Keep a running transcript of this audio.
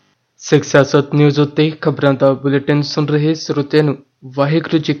ਸਿੱਖ ਸਿਆਸਤ ਨਿਊਜ਼ ਉੱਤੇ ਖਬਰਾਂ ਦਾ ਬੁਲੇਟਿਨ ਸੁਣ ਰਹੇ ਸਰੋਤਿਆਂ ਨੂੰ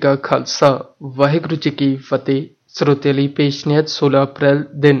ਵਾਹਿਗੁਰੂ ਜੀ ਕਾ ਖਾਲਸਾ ਵਾਹਿਗੁਰੂ ਜੀ ਕੀ ਫਤਿਹ। ਸਰੋਤਿਆਂ ਲਈ ਪੇਸ਼ ਨੇ ਅੱਜ 16 ਅਪ੍ਰੈਲ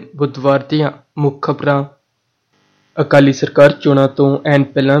ਦਿਨ ਬੁੱਧਵਾਰ ਦੀਆਂ ਮੁੱਖ ਖਬਰਾਂ। ਅਕਾਲੀ ਸਰਕਾਰ ਚੋਣਾਂ ਤੋਂ ਐਨ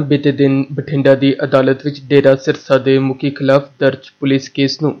ਪਹਿਲਾਂ ਬੀਤੇ ਦਿਨ ਬਠਿੰਡਾ ਦੀ ਅਦਾਲਤ ਵਿੱਚ ਡੇਰਾ ਸਿਰਸਾ ਦੇ ਮੁਖੀ ਖਿਲਾਫ ਦਰਜ ਪੁਲਿਸ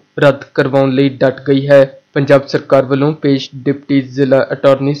ਕੇਸ ਨੂੰ ਰੱਦ ਕਰਵਾਉਣ ਲਈ ਡਟ ਗਈ ਹੈ। ਪੰਜਾਬ ਸਰਕਾਰ ਵੱਲੋਂ ਪੇਸ਼ ਡਿਪਟੀ ਜ਼ਿਲ੍ਹਾ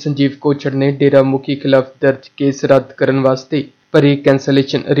ਅਟਾਰਨੀ ਸੰਜੀਵ ਕੋਛੜ ਨੇ ਡੇਰਾ ਮੁਖੀ ਖਿਲਾਫ ਦਰਜ ਕੇਸ ਰੱਦ ਕਰਨ ਵਾਸਤੇ ਭਰੀ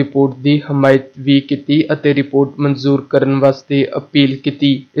ਕੈਂਸਲੇਸ਼ਨ ਰਿਪੋਰਟ ਦੀ ਹਮਾਇਤ ਵੀ ਕੀਤੀ ਅਤੇ ਰਿਪੋਰਟ ਮਨਜ਼ੂਰ ਕਰਨ ਵਾਸਤੇ ਅਪੀਲ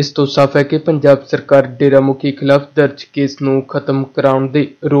ਕੀਤੀ। ਇਸ ਤੋਂ ਸਾਫ਼ ਹੈ ਕਿ ਪੰਜਾਬ ਸਰਕਾਰ ਡੇਰਾ ਮੁਖੀ ਖਿਲਾਫ ਦਰਜ ਕੇਸ ਨੂੰ ਖਤਮ ਕਰਾਉਣ ਦੇ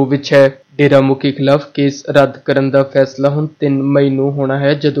ਰੋਹ ਵਿੱਚ ਹੈ। ਡੇਰਾ ਮੁਖੀ ਖਿਲਾਫ ਕੇਸ ਰੱਦ ਕਰਨ ਦਾ ਫੈਸਲਾ ਹੁਣ 3 ਮਈ ਨੂੰ ਹੋਣਾ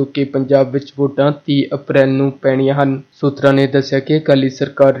ਹੈ, ਜਦੋਂ ਕਿ ਪੰਜਾਬ ਵਿੱਚ ਵੋਟਾਂ 30 ਅਪ੍ਰੈਲ ਨੂੰ ਪੈਣੀਆਂ ਹਨ। ਸੂਤਰਾਂ ਨੇ ਦੱਸਿਆ ਕਿ ਅਕਾਲੀ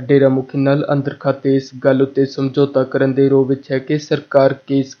ਸਰਕਾਰ ਡੇਰਾ ਮੁਖੀ ਨਾਲ ਅੰਦਰ ਖਾਤੇ ਇਸ ਗੱਲ ਉੱਤੇ ਸਮਝੌਤਾ ਕਰਨ ਦੇ ਰੋਹ ਵਿੱਚ ਹੈ ਕਿ ਸਰਕਾਰ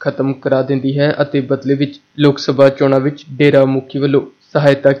ਕੇਸ ਖਤਮ ਕਰਾ ਦਿੰਦੀ ਹੈ ਅਤੇ ਬਦਲੇ ਵਿੱਚ ਲੋਕ ਸਭਾ ਚੋਣਾਂ ਵਿੱਚ ਡੇਰਾ ਮੁਖੀ ਵੱਲੋਂ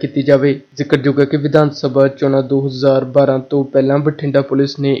ਸਹਾਇਤਾ ਕੀਤੀ ਜਾਵੇ। ਜ਼ਿਕਰਯੋਗ ਹੈ ਕਿ ਵਿਧਾਨ ਸਭਾ ਚੋਣਾਂ 2012 ਤੋਂ ਪਹਿਲਾਂ ਬਠਿੰਡਾ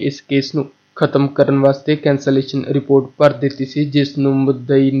ਪੁਲਿਸ ਨੇ ਇਸ ਕੇਸ ਨੂੰ ਖਤਮ ਕਰਨ ਵਾਸਤੇ ਕੈਂਸਲੇਸ਼ਨ ਰਿਪੋਰਟ ਭਰ ਦਿੱਤੀ ਸੀ, ਜਿਸ ਨੂੰ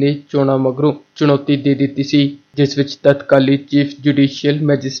ਮੁੱਦਈ ਨੇ ਚੋਣਾਂ ਮਗਰੋਂ ਚੁਣੌਤੀ ਦੇ ਦਿੱਤੀ ਸੀ, ਜਿਸ ਵਿੱਚ ਤਤਕਾਲੀ chief judicial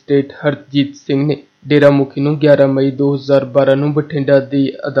magistrate Harjeet Singh ਨੇ ਡੇਰਾ ਮੁਖੀ ਨੂੰ 11 ਮਈ 2012 ਨੂੰ ਬਠਿੰਡਾ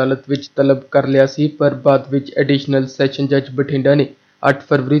ਦੀ ਅਦਾਲਤ ਵਿੱਚ ਤਲਬ ਕਰ ਲਿਆ ਸੀ, ਪਰ ਬਾਅਦ ਵਿੱਚ ਐਡੀਸ਼ਨਲ ਸੈਸ਼ਨ ਜੱਜ ਬਠਿੰਡਾ ਨੇ 8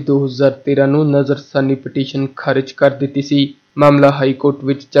 ਫਰਵਰੀ 2013 ਨੂੰ ਨਜ਼ਰਸਾਨੀ ਪਟੀਸ਼ਨ ਖਾਰਿਜ ਕਰ ਦਿੱਤੀ ਸੀ। ਮਾਮਲਾ ਹਾਈ ਕੋਰਟ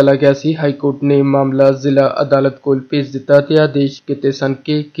ਵਿੱਚ ਚਲਾ ਗਿਆ ਸੀ। ਹਾਈ ਕੋਰਟ ਨੇ ਮਾਮਲਾ ਜ਼ਿਲ੍ਹਾ ਅਦਾਲਤ ਕੋਲ ਭੇਜ ਦਿੱਤਾ ਤੇ ਆਦੇਸ਼ ਕੀਤੇ ਸਨ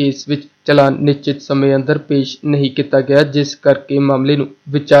ਕਿ ਕੇਸ ਵਿੱਚ ਚਲਾਨ ਨਿਸ਼ਚਿਤ ਸਮੇਂ ਅੰਦਰ ਪੇਸ਼ ਨਹੀਂ ਕੀਤਾ ਗਿਆ, ਜਿਸ ਕਰਕੇ ਮਾਮਲੇ ਨੂੰ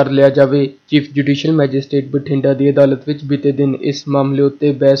ਵਿਚਾਰ ਲਿਆ ਜਾਵੇ। ਚੀਫ ਜੁਡੀਸ਼ੀਅਲ ਮੈਜਿਸਟ੍ਰੇਟ ਬਠਿੰਡਾ ਦੀ ਅਦਾਲਤ ਵਿੱਚ ਬੀਤੇ ਦਿਨ ਇਸ ਮਾਮਲੇ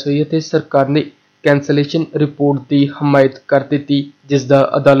ਉੱਤੇ ਬਹਿਸ ਹੋਈ ਅਤੇ ਸਰਕਾਰ ਨੇ ਕੈਂਸਲੇਸ਼ਨ ਰਿਪੋਰਟ ਦੀ ਹਮਾਇਤ ਕਰ ਦਿੱਤੀ, ਜਿਸ ਦਾ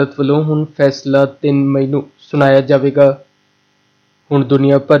ਅਦਾਲਤ ਵੱਲੋਂ ਹੁਣ ਫੈਸਲਾ 3 ਮਈ ਨੂੰ ਸੁਣਾਇਆ ਜਾਵੇਗਾ। ਹੁਣ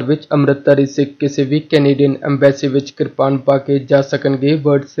ਦੁਨੀਆ ਭਰ ਵਿੱਚ ਅੰਮ੍ਰਿਤਧਾਰੀ ਸਿੱਖ ਕਿਸੇ ਵੀ ਕੈਨੇਡੀਅਨ ਐਮਬੈਸੀ ਵਿੱਚ ਕਿਰਪਾਨ ਪਾ ਕੇ ਜਾ ਸਕਣਗੇ।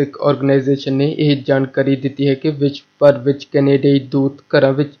 ਵਰਲਡ ਸਿੱਖ ਆਰਗੇਨਾਈਜੇਸ਼ਨ ਨੇ ਇਹ ਜਾਣਕਾਰੀ ਦਿੱਤੀ ਹੈ ਕਿ ਵਿਸ਼ਵ ਭਰ ਵਿੱਚ ਕੈਨੇਡੀਆਈ ਦੂਤ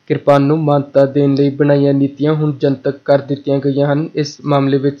ਘਰਾਂ ਵਿੱਚ ਕਿਰਪਾਨ ਨੂੰ ਮਾਨਤਾ ਦੇਣ ਲਈ ਬਣਾਈਆਂ ਨੀਤੀਆਂ ਹੁਣ ਜਨਤਕ ਕਰ ਦਿੱਤੀਆਂ ਗਈਆਂ ਹਨ। ਇਸ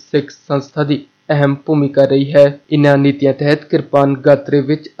ਮਾਮਲੇ ਵਿੱਚ ਸਿੱਖ ਸੰਸਥਾ ਦੀ ਅਹਿਮ ਭੂਮਿਕਾ ਰਹੀ ਹੈ। ਇਨ੍ਹਾਂ ਨੀਤੀਆਂ ਤਹਿਤ ਕਿਰਪਾਨ ਗਾਤਰੇ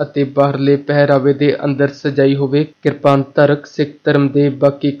ਵਿੱਚ ਅਤੇ ਬਾਹਰਲੇ ਪਹਿਰਾਵੇ ਦੇ ਅੰਦਰ ਸਜਾਈ ਹੋਵੇ। ਕਿਰਪਾਨ ਧਾਰਕ ਸਿੱਖ ਧਰਮ ਦੇ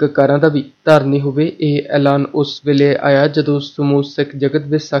ਬਾਕੀ ਕਕਾਰਾਂ ਦਾ ਵੀ ਧਾਰਨੀ ਹੋਵੇ। ਇਹ ਐਲਾਨ ਉਸ ਵੇਲੇ ਆਇਆ ਜਦੋਂ ਸਮੂਹ ਸਿੱਖ ਜਗਤ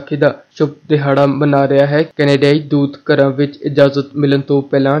ਵਿਸਾਖੀ ਦਾ ਸ਼ੁਭ ਦਿਹਾੜਾ ਮਨਾ ਰਿਹਾ ਹੈ। ਕੈਨੇਡੀਆਈ ਦੂਤ ਘਰਾਂ ਵਿੱਚ ਇਜਾਜ਼ਤ ਮਿਲਣ ਤੋਂ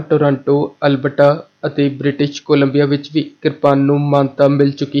ਪਹਿਲਾਂ ਟੋਰਾਂਟੋ, ਅਲਬਰਟਾ ਅਤੇ ਬ੍ਰਿਟਿਸ਼ ਕੋਲੰਬੀਆ ਵਿੱਚ ਵੀ ਕਿਰਪਾਨ ਨੂੰ ਮਾਨਤਾ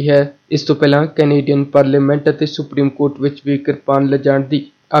ਮਿਲ ਚੁੱਕੀ ਹੈ। ਇਸ ਤੋਂ ਪਹਿਲਾਂ ਕੈਨੇਡੀਅਨ ਪਾਰਲੀਮੈਂਟ ਅਤੇ ਸੁਪਰੀਮ ਕੋਰਟ ਵਿੱਚ ਵੀ ਕਿਰਪਾਨ ਲਿਜਾਣ ਦੀ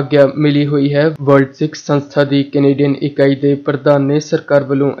ਆਗਿਆ ਮਿਲੀ ਹੋਈ ਹੈ। ਵਰਲਡ ਸਿੱਖ ਸੰਸਥਾ ਦੀ ਕੈਨੇਡੀਅਨ ਇਕਾਈ ਦੇ ਪ੍ਰਧਾਨ ਨੇ ਸਰਕਾਰ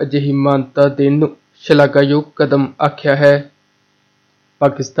ਵੱਲੋਂ ਅਜਿਹੀ ਮਾਨਤਾ ਦੇਣ ਨੂੰ ਸ਼ਲਾਘਾਯੋਗ ਕਦਮ ਆਖਿਆ ਹੈ।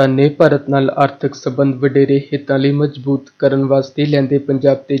 ਪਾਕਿਸਤਾਨ ਨੇ ਭਾਰਤ ਨਾਲ ਆਰਥਿਕ ਸਬੰਧ ਵਡੇਰੇ ਹਿੱਤਾਂ ਲਈ ਮਜ਼ਬੂਤ ਕਰਨ ਵਾਸਤੇ ਲਹਿੰਦੇ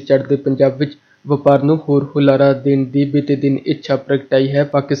ਪੰਜਾਬ ਤੇ ਚੜ੍ਹਦੇ ਪੰਜਾਬ ਵਿੱਚ ਵਪਾਰ ਨੂੰ ਹੋਰ ਹੁਲਾਰਾ ਦੇਣ ਦੀ ਬੀਤੇ ਦਿਨ ਇੱਛਾ ਪ੍ਰਗਟਾਈ ਹੈ।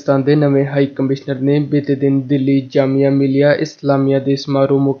 ਪਾਕਿਸਤਾਨ ਦੇ ਨਵੇਂ ਹਾਈ ਕਮਿਸ਼ਨਰ ਨੇ ਬੀਤੇ ਦਿਨ ਦਿੱਲੀ ਜਾਮੀਆ ਮਿਲੀਆ ਇਸਲਾਮੀਆ ਦੇ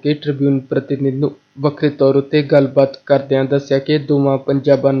ਸਮਾਰੋਹ ਮੌਕੇ ਟ੍ਰਿਬਿਊਨ ਪ੍ਰਤੀਨਿਧ ਨੂੰ ਵੱਖਰੇ ਤੌਰ ਉੱਤੇ ਗੱਲਬਾਤ ਕਰਦਿਆਂ ਦੱਸਿਆ ਕਿ ਦੋਵਾਂ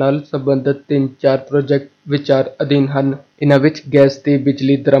ਪੰਜਾਬਾਂ ਨਾਲ ਸੰਬੰਧਿਤ 3-4 ਪ੍ਰੋਜੈਕਟ ਵਿਚਾਰ ਅਧੀਨ ਹਨ। ਇਨ੍ਹਾਂ ਵਿੱਚ ਗੈਸ ਤੇ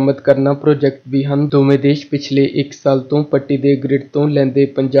ਬਿਜਲੀ ਦਰਾਮਦ ਕਰਨਾ ਪ੍ਰੋਜੈਕਟ ਵੀ ਹਨ। ਦੋਵੇਂ ਦੇਸ਼ ਪਿਛਲੇ 1 ਸਾਲ ਤੋਂ ਪੱਟੀ ਦੇ ਗ੍ਰਿਡ ਤੋਂ ਲਹਿੰਦੇ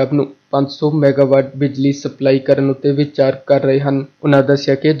ਪੰਜਾਬ ਨੂੰ 500 ਮੈਗਾਵਾਟ ਬਿਜਲੀ ਸਪਲਾਈ ਕਰਨ ਉੱਤੇ ਵਿਚਾਰ ਕਰ ਰਹੇ ਹਨ। ਉਨ੍ਹਾਂ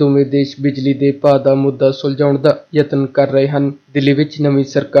ਦੱਸਿਆ ਕਿ ਦੋਵੇਂ ਦੇਸ਼ ਬਿਜਲੀ ਦੇ ਭਾਅ ਦਾ ਮੁੱਦਾ ਸੁਲਝਾਉਣ ਦਾ ਯਤਨ ਕਰ ਰਹੇ ਹਨ। ਦਿੱਲੀ ਵਿੱਚ ਨਵੀਂ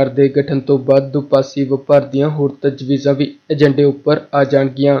ਸਰਕਾਰ ਦੇ ਗਠਨ ਤੋਂ ਬਾਅਦ ਦੁਪਾਸੀ ਵਪਾਰ ਦੀਆਂ ਹੋਰ ਤਜਵੀਜ਼ਾਂ ਵੀ ਏਜੰਡੇ ਉੱਪਰ ਆ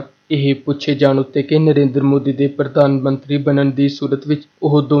ਜਾਣਗੀਆਂ। ਇਹ ਪੁੱਛੇ ਜਾਣ ਉੱਤੇ ਕਿ ਨਰਿੰਦਰ ਮੋਦੀ ਦੇ ਪ੍ਰਧਾਨ ਮੰਤਰੀ ਬਣਨ ਦੀ ਸੂਰਤ ਵਿੱਚ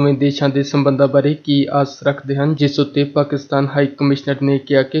ਉਹ ਦੋਵੇਂ ਦੇਸ਼ਾਂ ਦੇ ਸੰਬੰਧਾਂ ਬਾਰੇ ਕੀ ਆਸ ਰੱਖਦੇ ਹਨ, ਜਿਸ ਉੱਤੇ ਪਾਕਿਸਤਾਨ ਹਾਈ ਕਮਿਸ਼ਨਰ ਨੇ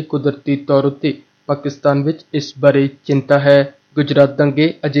ਕਿਹਾ ਕਿ ਕੁਦਰਤੀ ਤੌਰ ਉੱਤੇ ਪਾਕਿਸਤਾਨ ਵਿੱਚ ਇਸ ਬਾਰੇ ਚਿੰਤਾ ਹੈ। ਗੁਜਰਾਤ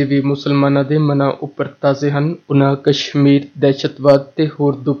ਦੰਗੇ ਅਜੇ ਵੀ ਮੁਸਲਮਾਨਾਂ ਦੇ ਮਨਾਂ ਉੱਪਰ ਤਾਜ਼ੇ ਹਨ। ਉਨ੍ਹਾਂ ਕਸ਼ਮੀਰ, ਦਹਿਸ਼ਤਵਾਦ ਤੇ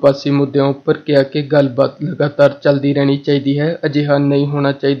ਹੋਰ ਦੁਪਾਸੀ ਮੁੱਦਿਆਂ ਉੱਪਰ ਕਿਹਾ ਕਿ ਗੱਲਬਾਤ ਲਗਾਤਾਰ ਚੱਲਦੀ ਰਹਿਣੀ ਚਾਹੀਦੀ ਹੈ। ਅਜਿਹਾ ਨਹੀਂ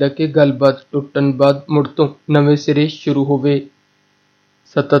ਹੋਣਾ ਚਾਹੀਦਾ ਕਿ ਗੱਲਬਾਤ ਟੁੱਟਣ ਬਾਅਦ ਮੁੜ ਤੋਂ ਨਵੇਂ ਸਿਰੇ ਸ਼ੁਰੂ ਹੋਵੇ।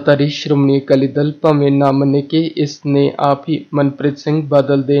 ਸੱਤਾਧਾਰੀ ਸ਼੍ਰੋਮਣੀ ਅਕਾਲੀ ਦਲ ਭਾਵੇਂ ਨਾ ਮੰਨੇ ਕਿ ਇਸ ਨੇ ਆਪ ਹੀ ਮਨਪ੍ਰੀਤ ਸਿੰਘ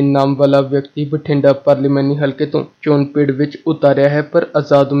ਬਾਦਲ ਦੇ ਨਾਮ ਵਾਲਾ ਵਿਅਕਤੀ ਬਠਿੰਡਾ ਪਾਰਲੀਮਾਨੀ ਹਲਕੇ ਤੋਂ ਚੋਣ ਭੀੜ ਵਿੱਚ ਉਤਾਰਿਆ ਹੈ, ਪਰ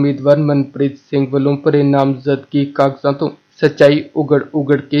ਆਜ਼ਾਦ ਉਮੀਦਵਾਰ ਮਨਪ੍ਰੀਤ ਸਿੰਘ ਵੱਲੋਂ ਭਰੇ ਨਾਮਜ਼ਦਗੀ ਕਾਗਜ਼ਾਂ ਤੋਂ ਸੱਚਾਈ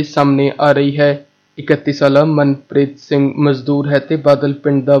ਉਗੜ ਕੇ ਸਾਹਮਣੇ ਆ ਰਹੀ ਹੈ। 31 ਸਾਲਾ ਮਨਪ੍ਰੀਤ ਸਿੰਘ ਮਜ਼ਦੂਰ ਹੈ ਤੇ ਬਾਦਲ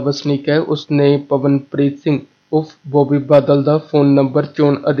ਪਿੰਡ ਦਾ ਵਸਨੀਕ ਹੈ। ਉਸਨੇ ਪਵਨਪ੍ਰੀਤ ਸਿੰਘ ਉਰਫ ਬੋਬੀ ਬਾਦਲ ਦਾ ਫੋਨ ਨੰਬਰ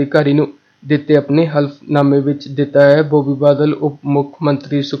ਚੋਣ ਅਧਿਕਾਰੀ ਨੂੰ ਦਿੱਤੇ ਆਪਣੇ ਹਲਫਨਾਮੇ ਵਿੱਚ ਦਿੱਤਾ ਹੈ। ਬੋਬੀ ਬਾਦਲ ਉਪ ਮੁੱਖ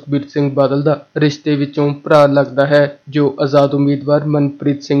ਮੰਤਰੀ ਸੁਖਬੀਰ ਸਿੰਘ ਬਾਦਲ ਦਾ ਰਿਸ਼ਤੇ ਵਿੱਚੋਂ ਭਰਾ ਲੱਗਦਾ ਹੈ, ਜੋ ਆਜ਼ਾਦ ਉਮੀਦਵਾਰ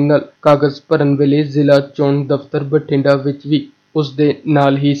ਮਨਪ੍ਰੀਤ ਸਿੰਘ ਨਾਲ ਕਾਗਜ਼ ਭਰਨ ਵੇਲੇ ਜ਼ਿਲ੍ਹਾ ਚੋਣ ਦਫ਼ਤਰ ਬਠਿੰਡਾ ਵਿੱਚ ਵੀ ਉਸ ਦੇ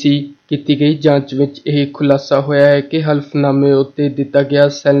ਨਾਲ ਹੀ ਸੀ। ਕੀਤੀ ਗਈ ਜਾਂਚ ਵਿੱਚ ਇਹ ਖੁਲਾਸਾ ਹੋਇਆ ਹੈ ਕਿ ਹਲਫਨਾਮੇ ਉੱਤੇ ਦਿੱਤਾ ਗਿਆ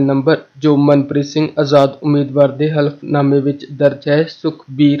ਸੈੱਲ ਨੰਬਰ ਜੋ ਮਨਪ੍ਰੀਤ ਸਿੰਘ ਆਜ਼ਾਦ ਉਮੀਦਵਾਰ ਦੇ ਹਲਫਨਾਮੇ ਵਿੱਚ ਦਰਜ ਹੈ,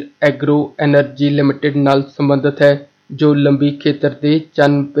 ਸੁਖਬੀਰ ਐਗਰੋ ਐਨਰਜੀ ਲਿਮਟਿਡ ਨਾਲ ਸੰਬੰਧਿਤ ਹੈ। ਜੋ ਲੰਬੀ ਖੇਤਰ ਦੇ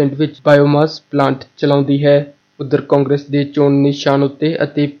ਚੰਨ ਪਿੰਡ ਵਿੱਚ ਬਾਇਓਮਾਸ ਪਲਾਂਟ ਚਲਾਉਂਦੀ ਹੈ। ਉਧਰ ਕਾਂਗਰਸ ਦੇ ਚੋਣ ਨਿਸ਼ਾਨ ਉੱਤੇ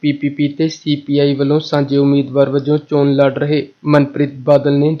ਅਤੇ ਪੀਪੀਪੀ ਤੇ ਸੀਪੀਆਈ ਵੱਲੋਂ ਸਾਂਝੇ ਉਮੀਦਵਾਰ ਵਜੋਂ ਚੋਣ ਲੜ ਰਹੇ ਮਨਪ੍ਰੀਤ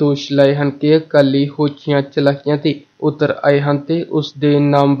ਬਾਦਲ ਨੇ ਦੋਸ਼ ਲਾਏ ਹਨ ਕਿ ਅਕਾਲੀ ਹੋਚੀਆਂ ਚਲਾਕੀਆਂ ਤੇ ਉਤਰ ਆਏ ਹਨ ਤੇ ਉਸ ਦੇ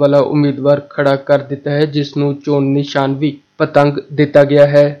ਨਾਮ ਵਾਲਾ ਉਮੀਦਵਾਰ ਖੜਾ ਕਰ ਦਿੱਤਾ ਹੈ, ਜਿਸ ਨੂੰ ਚੋਣ ਨਿਸ਼ਾਨ ਵੀ ਪਤੰਗ ਦਿੱਤਾ ਗਿਆ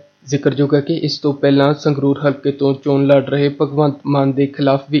ਹੈ। ਜ਼ਿਕਰਯੋਗ ਹੈ ਕਿ ਇਸ ਤੋਂ ਪਹਿਲਾਂ ਸੰਗਰੂਰ ਹਲਕੇ ਤੋਂ ਚੋਣ ਲੜ ਰਹੇ ਭਗਵੰਤ ਮਾਨ ਦੇ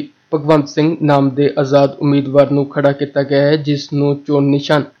ਖਿਲਾਫ ਵੀ ਭਗਵੰਤ ਸਿੰਘ ਨਾਮ ਦੇ ਆਜ਼ਾਦ ਉਮੀਦਵਾਰ ਨੂੰ ਖੜਾ ਕੀਤਾ ਗਿਆ ਹੈ, ਜਿਸ ਨੂੰ ਚੋਣ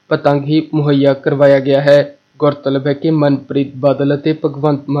ਨਿਸ਼ਾਨ ਪਤੰਗ ਹੀ ਮੁਹੱਈਆ ਕਰਵਾਇਆ ਗਿਆ ਹੈ। ਗੌਰਤਲਬ ਹੈ ਕਿ ਮਨਪ੍ਰੀਤ ਬਾਦਲ ਅਤੇ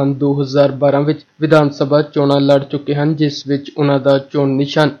ਭਗਵੰਤ ਮਾਨ 2012 ਵਿੱਚ ਵਿਧਾਨ ਸਭਾ ਚੋਣਾਂ ਲੜ ਚੁੱਕੇ ਹਨ, ਜਿਸ ਵਿੱਚ ਉਨ੍ਹਾਂ ਦਾ ਚੋਣ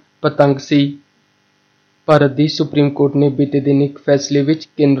ਨਿਸ਼ਾਨ ਪਤੰਗ ਸੀ। ਭਾਰਤ ਦੀ ਸੁਪਰੀਮ ਕੋਰਟ ਨੇ ਬੀਤੇ ਦਿਨ ਇੱਕ ਫੈਸਲੇ ਵਿੱਚ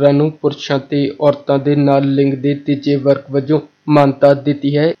ਕਿੰਨਰਾਂ ਨੂੰ ਪੁਰਸ਼ਾਂ ਤੇ ਔਰਤਾਂ ਦੇ ਨਾਲ ਲਿੰਗ ਦੇ ਤੀਜੇ ਵਰਗ ਵਜੋਂ ਮਾਨਤਾ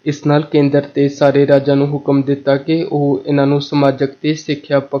ਦਿੱਤੀ ਹੈ। ਇਸ ਨਾਲ ਕੇਂਦਰ ਤੇ ਸਾਰੇ ਰਾਜਾਂ ਨੂੰ ਹੁਕਮ ਦਿੱਤਾ ਕਿ ਉਹ ਇਹਨਾਂ ਨੂੰ ਸਮਾਜਕ ਤੇ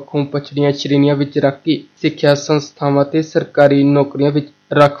ਸਿੱਖਿਆ ਪੱਖੋਂ ਪਛੜੀਆਂ ਸ਼੍ਰੇਣੀਆਂ ਵਿੱਚ ਰੱਖ ਕੇ ਸਿੱਖਿਆ ਸੰਸਥਾਵਾਂ ਤੇ ਸਰਕਾਰੀ ਨੌਕਰੀਆਂ ਵਿੱਚ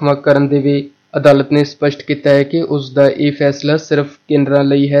ਰਾਖਵਾਂ ਕਰਨ ਦੇਵੇ। ਅਦਾਲਤ ਨੇ ਸਪਸ਼ਟ ਕੀਤਾ ਹੈ ਕਿ ਉਸ ਦਾ ਇਹ ਫੈਸਲਾ ਸਿਰਫ ਕਿੰਨਰਾਂ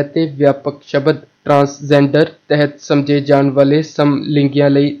ਲਈ ਹੈ ਤੇ ਵਿਆਪਕ ਸ਼ਬਦ ਟਰਾਂਸਜੈਂਡਰ ਤਹਿਤ ਸਮਝੇ ਜਾਣ ਵਾਲੇ ਸਮਲਿੰਗੀਆਂ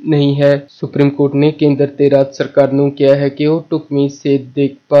ਲਈ ਨਹੀਂ ਹੈ। ਸੁਪਰੀਮ ਕੋਰਟ ਨੇ ਕੇਂਦਰ ਤੇ ਰਾਜ ਸਰਕਾਰ ਨੂੰ ਕਿਹਾ ਹੈ ਕਿ ਉਹ ਢੁਕਵੀਂ ਸਿਹਤ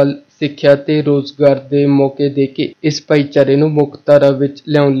ਦੇਖਭਾਲ, ਸਿੱਖਿਆ ਤੇ ਰੋਜ਼ਗਾਰ ਦੇ ਮੌਕੇ ਦੇ ਕੇ ਇਸ ਭਾਈਚਾਰੇ ਨੂੰ ਮੁੱਖ ਧਾਰਾ ਵਿੱਚ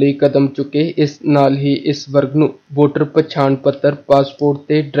ਲਿਆਉਣ ਲਈ ਕਦਮ ਚੁੱਕੇ। ਇਸ ਨਾਲ ਹੀ ਇਸ ਵਰਗ ਨੂੰ ਵੋਟਰ ਪਛਾਣ ਪੱਤਰ, ਪਾਸਪੋਰਟ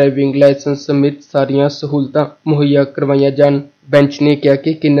ਤੇ ਡਰਾਈਵਿੰਗ ਲਾਇਸੈਂਸ ਸਮੇਤ ਸਾਰੀਆਂ ਸਹੂਲਤਾਂ ਮੁਹੱਈਆ ਕਰਵਾਈਆਂ ਜਾਣ। ਬੈਂਚ ਨੇ ਕਿਹਾ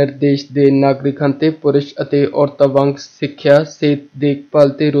ਕਿ ਕਿੰਨਰ ਦੇਸ਼ ਦੇ ਨਾਗਰਿਕ ਹਨ ਤੇ ਪੁਰਸ਼ ਅਤੇ ਔਰਤਾਂ ਵਾਂਗ ਸਿੱਖਿਆ, ਸਿਹਤ ਦੇਖਭਾਲ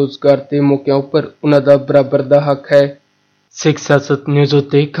ਤੇ ਰੋਜ਼ਗਾਰ ਦੇ ਮੌਕਿਆਂ ਉੱਪਰ ਉਨ੍ਹਾਂ ਦਾ ਬਰਾਬਰ ਦਾ ਹੱਕ ਹੈ। ਸਿੱਖ ਸਿਆਸਤ ਨਿਊਜ਼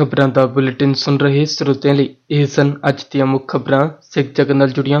ਉੱਤੇ ਖਬਰਾਂ ਦਾ ਬੁਲੇਟਿਨ ਸੁਣ ਰਹੇ ਸਰੋਤਿਆਂ ਲਈ ਇਹ ਸਨ ਅੱਜ ਦੀਆਂ ਮੁੱਖ ਖਬਰਾਂ। ਸਿੱਖ ਜਗਤ ਨਾਲ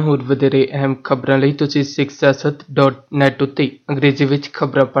ਜੁੜੀਆਂ ਹੋਰ ਵਧੇਰੇ ਅਹਿਮ ਖਬਰਾਂ ਲਈ ਤੁਸੀਂ sikhsiyasat.net ਉੱਤੇ ਅੰਗਰੇਜ਼ੀ ਵਿੱਚ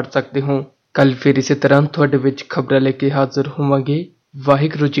ਖਬਰਾਂ ਪੜ੍ਹ ਸਕਦੇ ਹੋ। ਕੱਲ੍ਹ ਫਿਰ ਇਸੇ ਤਰ੍ਹਾਂ ਤੁਹਾਡੇ ਵਿੱਚ ਖਬਰਾਂ ਲੈ ਕੇ ਹਾਜ਼ਰ ਹੋਵਾਂਗੇ।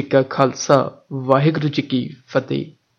 ਵਾਹਿਗੁਰੂ ਜੀ ਕਾ ਖਾਲਸਾ, ਵਾਹਿਗੁਰੂ ਜੀ ਕੀ ਫਤਿਹ।